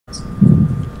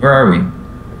Where are we?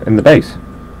 In the base.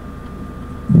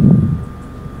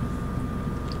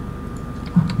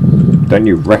 Don't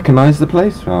you recognize the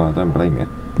place? Oh, I don't blame you.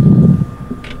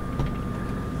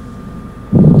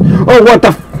 Oh, what the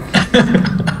f-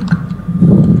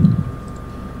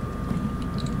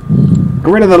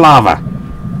 Get rid of the lava.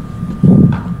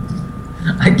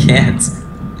 I can't.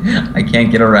 I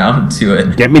can't get around to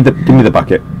it. Give me the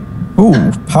bucket.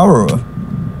 Ooh, power.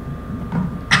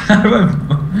 How do I...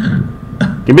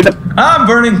 Give me the... Ah, I'm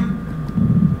burning!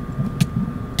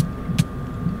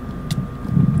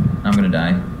 I'm gonna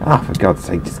die. Ah, for God's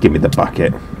sake, just give me the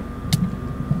bucket.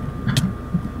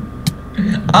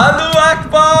 Allahu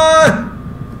Akbar!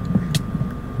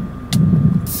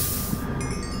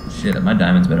 Shit, my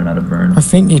diamonds better not have burned. I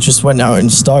think you just went out in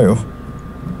style.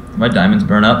 My diamonds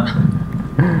burn up.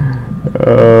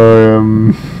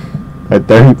 I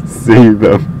don't see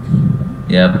them.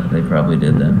 Yep, they probably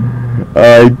did then.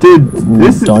 I did.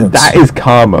 Donuts. That is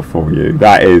karma for you.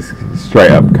 That is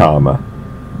straight up karma.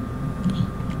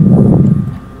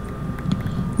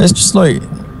 There's just like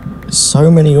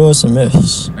so many awesome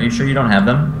myths. Are you sure you don't have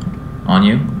them on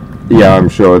you? Yeah, I'm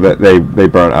sure that they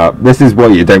burnt up. This is why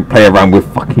you don't play around with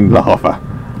fucking lava.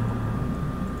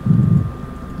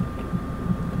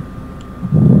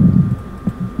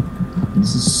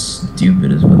 This is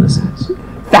stupid is what this is.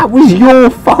 That was your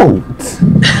fault.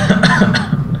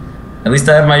 At least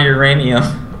I have my uranium.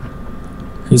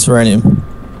 Who's uranium?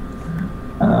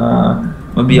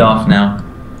 We'll be off now.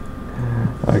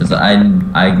 Because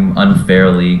I'm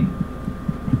unfairly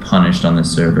punished on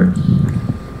this server.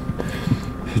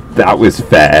 That was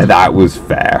fair. That was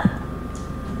fair.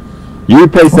 You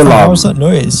placed the What was lava. that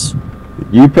noise?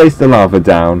 You placed the lava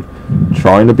down,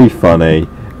 trying to be funny.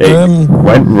 It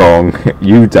went wrong.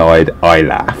 You died. I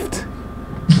laughed.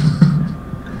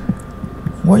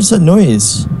 What is that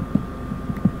noise?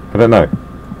 I don't know.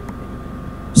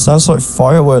 Sounds like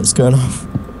fireworks going off.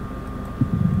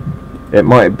 It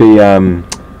might be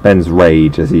Ben's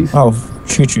rage as he's. Oh,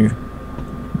 choo-choo.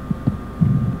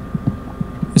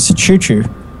 It's a choo-choo.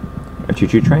 A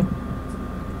choo-choo train?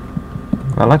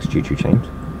 I like choo-choo trains.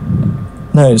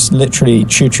 No, it's literally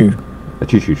choo-choo. A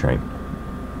choo-choo train.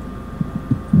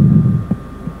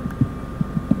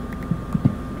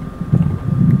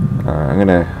 I'm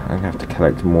gonna have to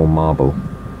collect more marble.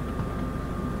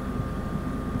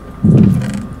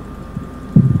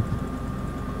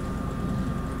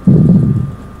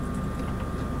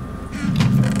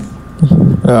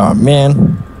 Oh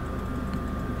man.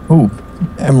 Ooh,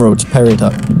 emeralds parried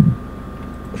up.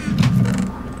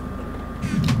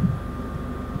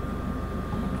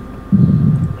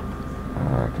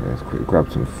 Okay, let's quickly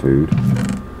grab some food.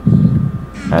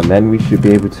 And then we should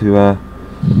be able to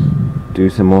do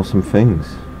some awesome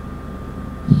things.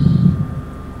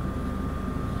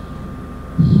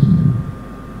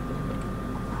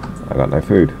 I got no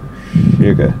food.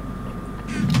 Sugar.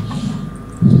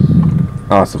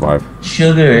 I'll survive.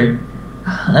 Sugar,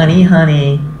 honey,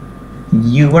 honey,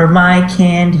 you were my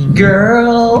candy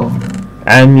girl.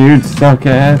 And you'd suck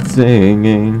at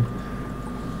singing.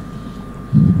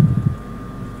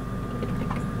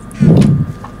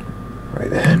 Right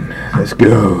then, let's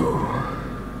go.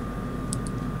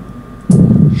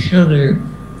 Sugar,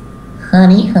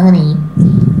 honey, honey.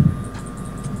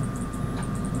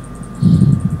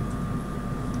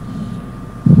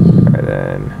 Right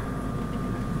then.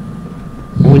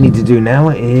 What we need to do now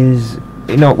is,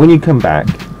 when you come back,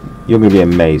 you're going to be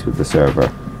amazed with the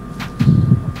server.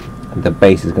 The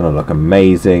base is going to look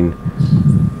amazing.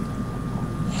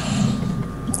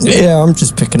 Yeah, I'm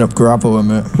just picking up gravel,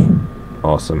 I'm it.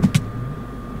 Awesome.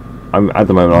 At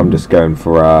the moment, I'm just going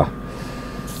for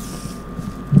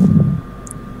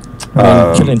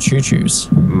killing choo-choos.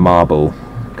 marble,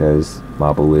 because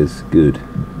marble is good.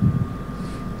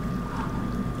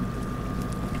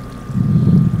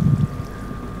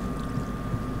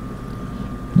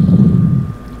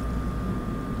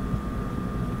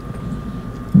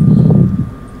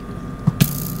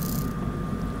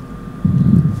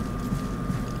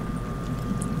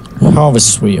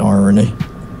 Harvest sweet irony.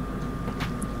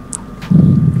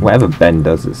 Whatever Ben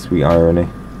does is sweet irony.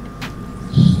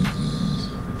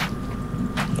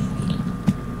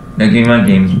 Now give me my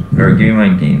game, or give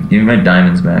me my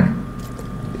diamonds back.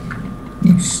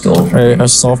 You stole from me. I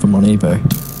saw them on eBay.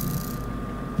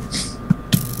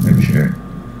 I'm sure.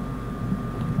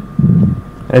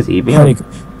 There's eBay.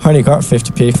 I only got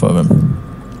 50p for them.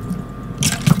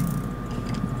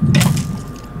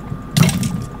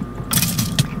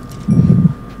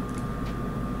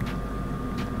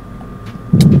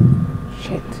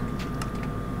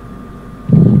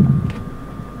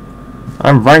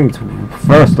 I'm ranked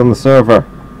first on the server.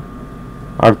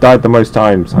 I've died the most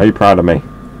times. Are you proud of me?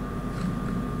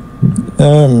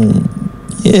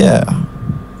 Yeah.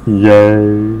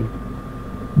 Yay.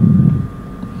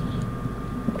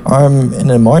 I'm in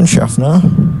a mine shaft now.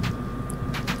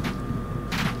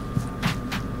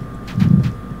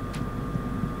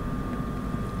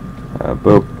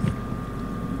 Boop.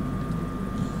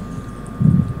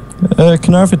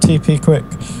 Can I have a TP quick?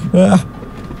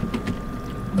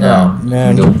 No,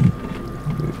 man.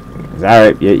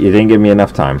 Alright, you didn't give me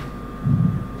enough time.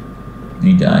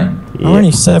 You die. I'm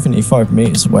only 75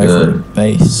 meters away from the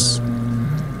base.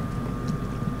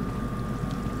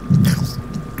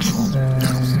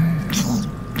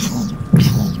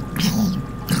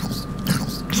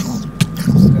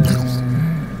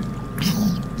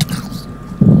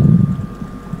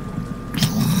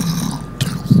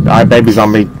 Die, baby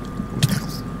zombie.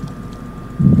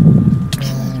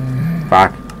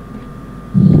 Fuck.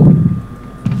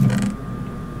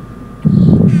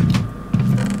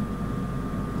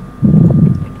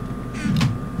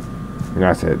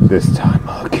 That's it. This time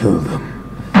I'll kill them.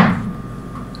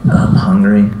 I'm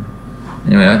hungry.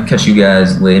 Anyway, I'll catch you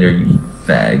guys later, you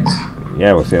fags.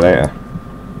 Yeah, we'll see you later.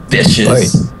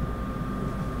 Bitches.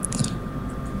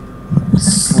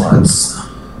 Sluts.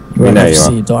 You won't know have to you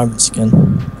see are. your diamond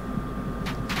skin.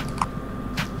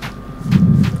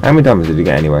 How many diamonds did you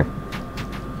get anyway?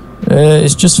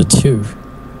 It's just for 2.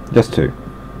 Just 2.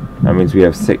 That means we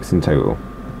have 6 in total.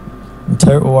 In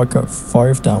total, I got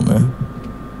 5 down there.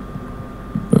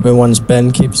 But the ones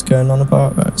Ben keeps going on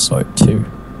about, it's like 2.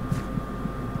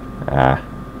 Ah.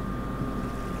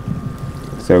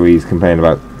 So he's complaining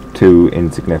about 2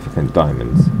 insignificant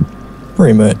diamonds.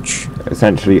 Pretty much.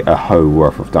 Essentially a hoe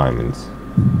worth of diamonds.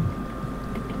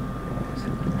 Is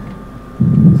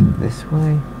it this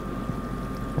way?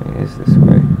 It is this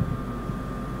way.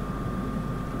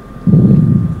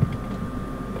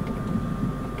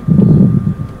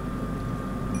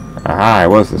 Aha, it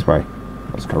was this way.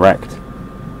 That's correct.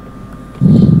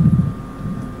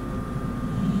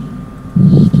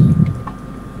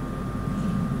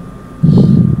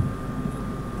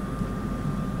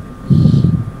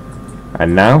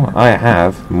 And now I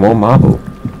have more marble.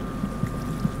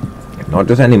 Not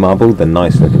just any marble, the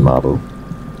nice looking marble.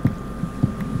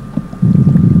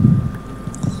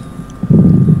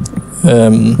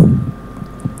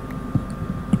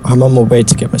 I'm on my way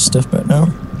to get my stuff back now.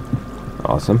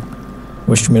 Awesome.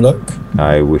 Wish me luck.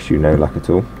 I wish you no luck at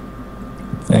all.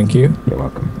 Thank you. You're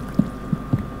welcome.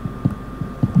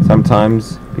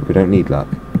 Sometimes people don't need luck.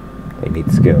 They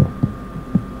need skill.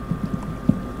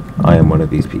 I am one of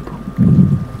these people.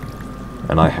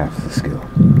 And I have the skill.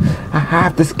 I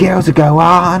have the skill to go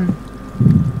on!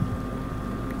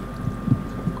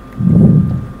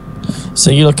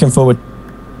 So you're looking forward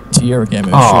to Eurogamer?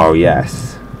 Oh,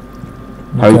 yes.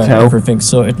 Okay, Hotel. Everything's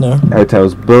sorted now?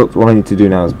 Hotel's booked. All I need to do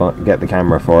now is get the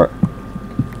camera for it.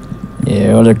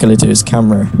 Yeah, all I'm gonna do is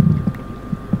camera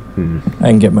Hmm.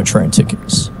 and get my train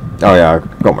tickets. Oh yeah,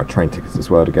 I've got my train tickets as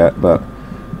well to get, but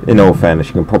in all fairness,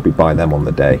 you can probably buy them on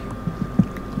the day.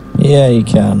 Yeah, you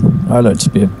can. I like to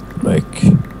be like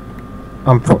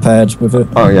I'm prepared with it.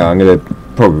 Oh yeah, I'm gonna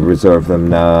probably reserve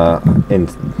them in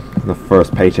the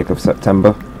first paycheck of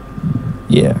September.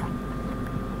 Yeah.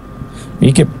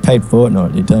 You get paid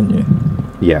fortnightly, don't you?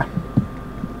 Yeah.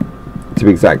 To be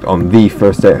exact, on the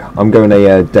first day, I'm going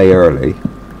a day early.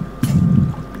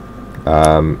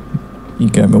 You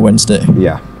go on a Wednesday.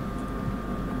 Yeah.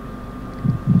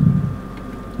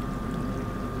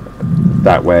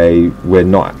 That way, we're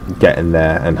not getting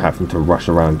there and having to rush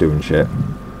around doing shit.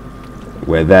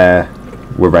 We're there,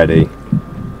 we're ready.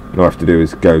 All I have to do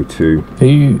is go to... Who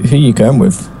you going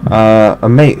with? a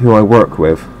mate who I work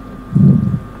with.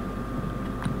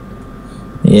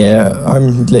 Yeah,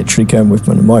 I'm literally going with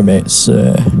one of my mates.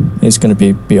 He's going to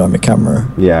be behind the camera.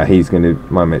 Yeah,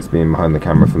 my mate's being behind the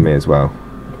camera for me as well.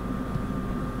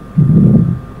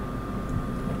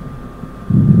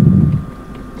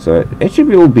 So it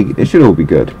should all be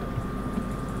good.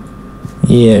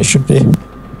 Yeah, it should be.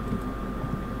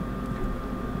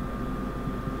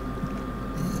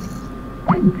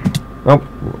 Oh,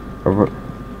 what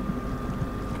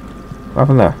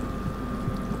happened there?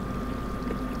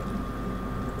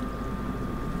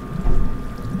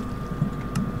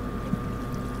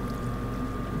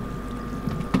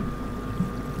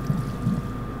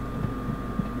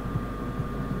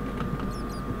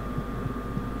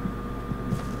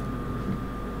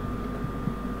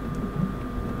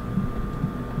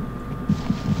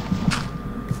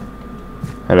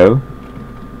 Hello?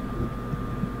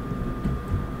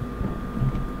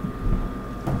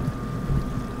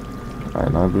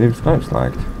 And I believe Skype's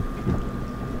lagged.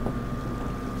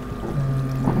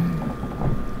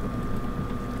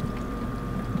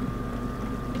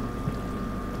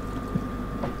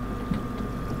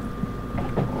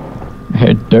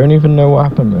 don't even know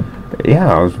what happened there.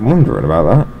 Yeah, I was wondering about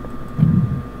that.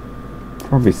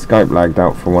 Probably Skype lagged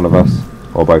out for one of us,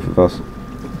 or both of us.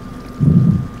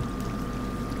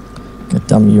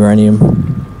 Goddamn uranium.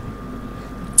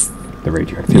 The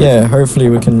radioactivity. Yeah, hopefully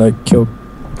we can like kill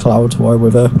Cloud while we're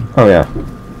there. Oh yeah,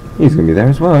 he's gonna be there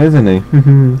as well, isn't he?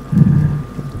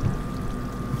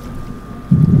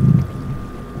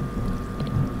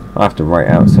 I'll have to write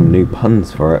out some new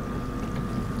puns for it.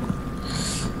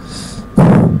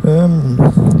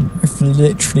 I've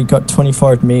literally got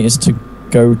 25 meters to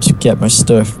go to get my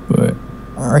stuff, but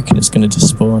I reckon it's gonna just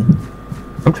spawn.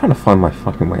 I'm trying to find my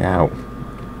fucking way out.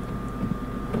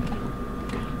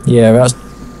 Yeah, that's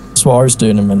what I was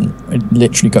doing, and then I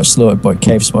literally got slaughtered by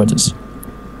cave spiders.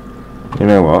 You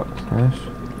know what, Ash?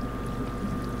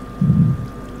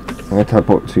 I'm gonna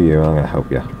teleport to you and I'm gonna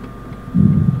help you.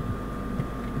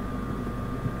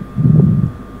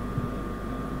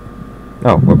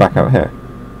 Oh, we're back out here.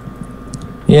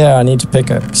 Yeah, I need a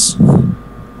pickaxe.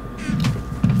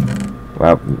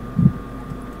 Well,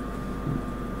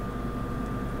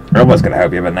 I was gonna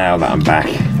help you, but now that I'm back,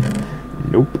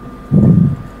 nope.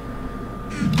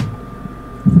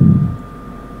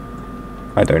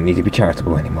 I don't need to be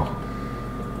charitable anymore.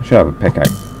 I should have a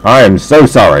pickaxe. I am so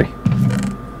sorry.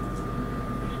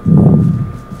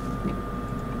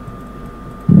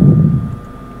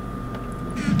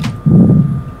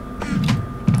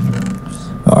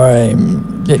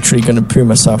 I'm literally gonna poo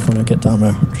myself when I get down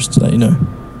there, just to let you know.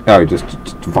 Oh, just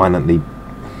violently.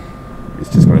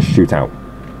 It's just gonna shoot out.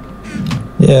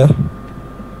 Yeah.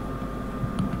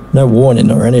 No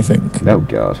warning or anything. Oh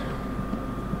god.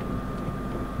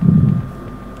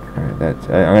 Alright, that's.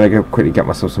 I'm gonna go quickly get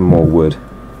myself some more wood.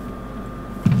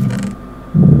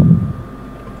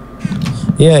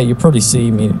 Yeah, you probably see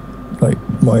me, like,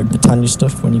 my Britannia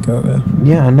stuff when you go out there.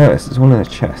 Yeah, I noticed. There's one in the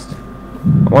chest.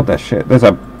 What the shit? There's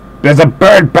a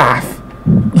bird bath!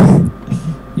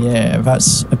 Yeah,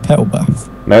 that's a petal bath.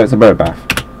 No, it's a bird bath.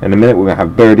 In a minute we're going to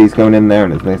have birdies going in there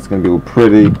and it's going to be all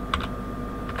pretty.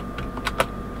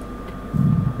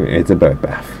 It's a bird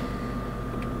bath.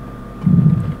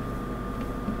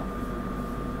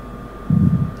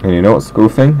 And you know what's the cool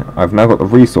thing? I've now got the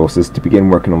resources to begin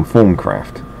working on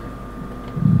Formcraft.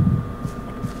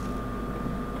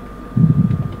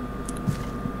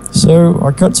 So,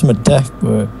 I got some of death,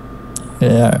 but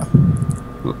yeah.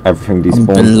 Everything I'm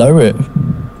despawned. below it.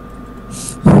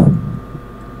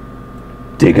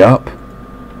 Dig up.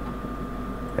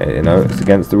 You know, it's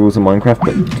against the rules of Minecraft,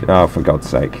 but oh, for God's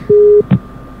sake.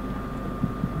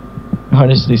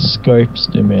 Honestly, Skype's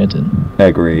amazing.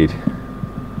 Agreed.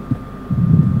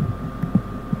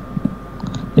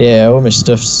 Yeah, all my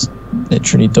stuff's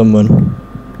literally done one.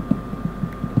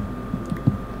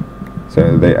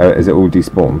 So they is it all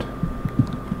despawned?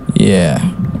 Yeah.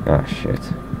 Ah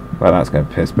shit. Well, that's going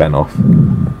to piss Ben off.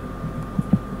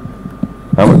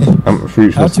 How much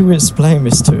fruit? How do we explain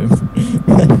this to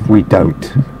him? We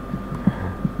don't.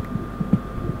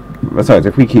 Besides,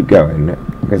 if we keep going,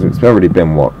 because it's already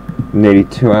been what, nearly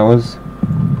 2 hours,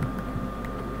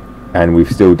 and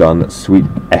we've still done sweet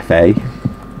FA.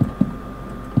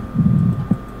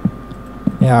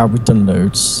 Yeah, we've done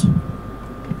loads.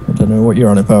 I don't know what you're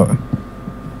on about.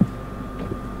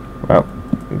 Well,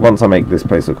 once I make this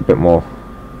place look a bit more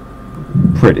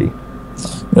pretty.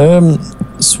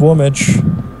 Swarmage.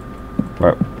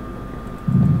 Well,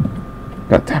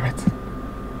 god damn it.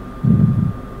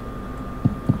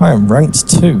 I am ranked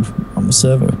 2 on the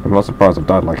server. I'm not surprised I've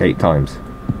died like 8 times.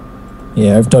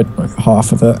 Yeah, I've died like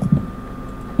half of it.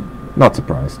 Not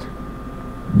surprised.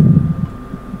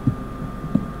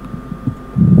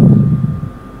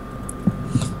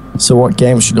 So what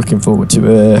games are you looking forward to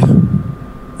at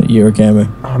Eurogamer?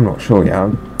 I'm not sure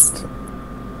yet.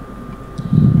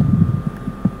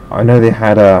 I know they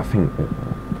had I think,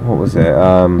 what was it?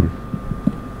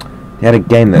 They had a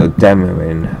game that was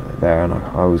demoing there, and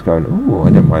I was going, ooh, I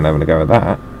didn't mind having a go at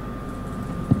that.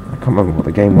 I can't remember what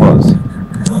the game was.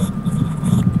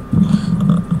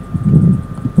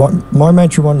 My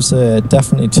major one's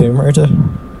definitely Tomb Raider.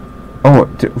 Oh,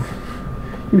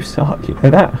 you suck, you know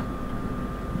that?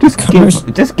 Just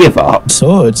give up.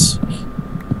 Swords.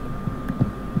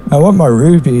 I want my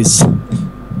rubies.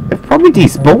 They've probably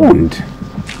despawned.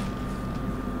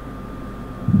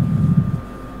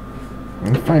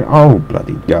 Oh,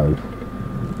 bloody go.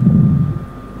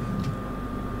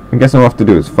 I guess all I have to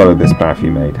do is follow this path you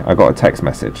made. I got a text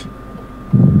message.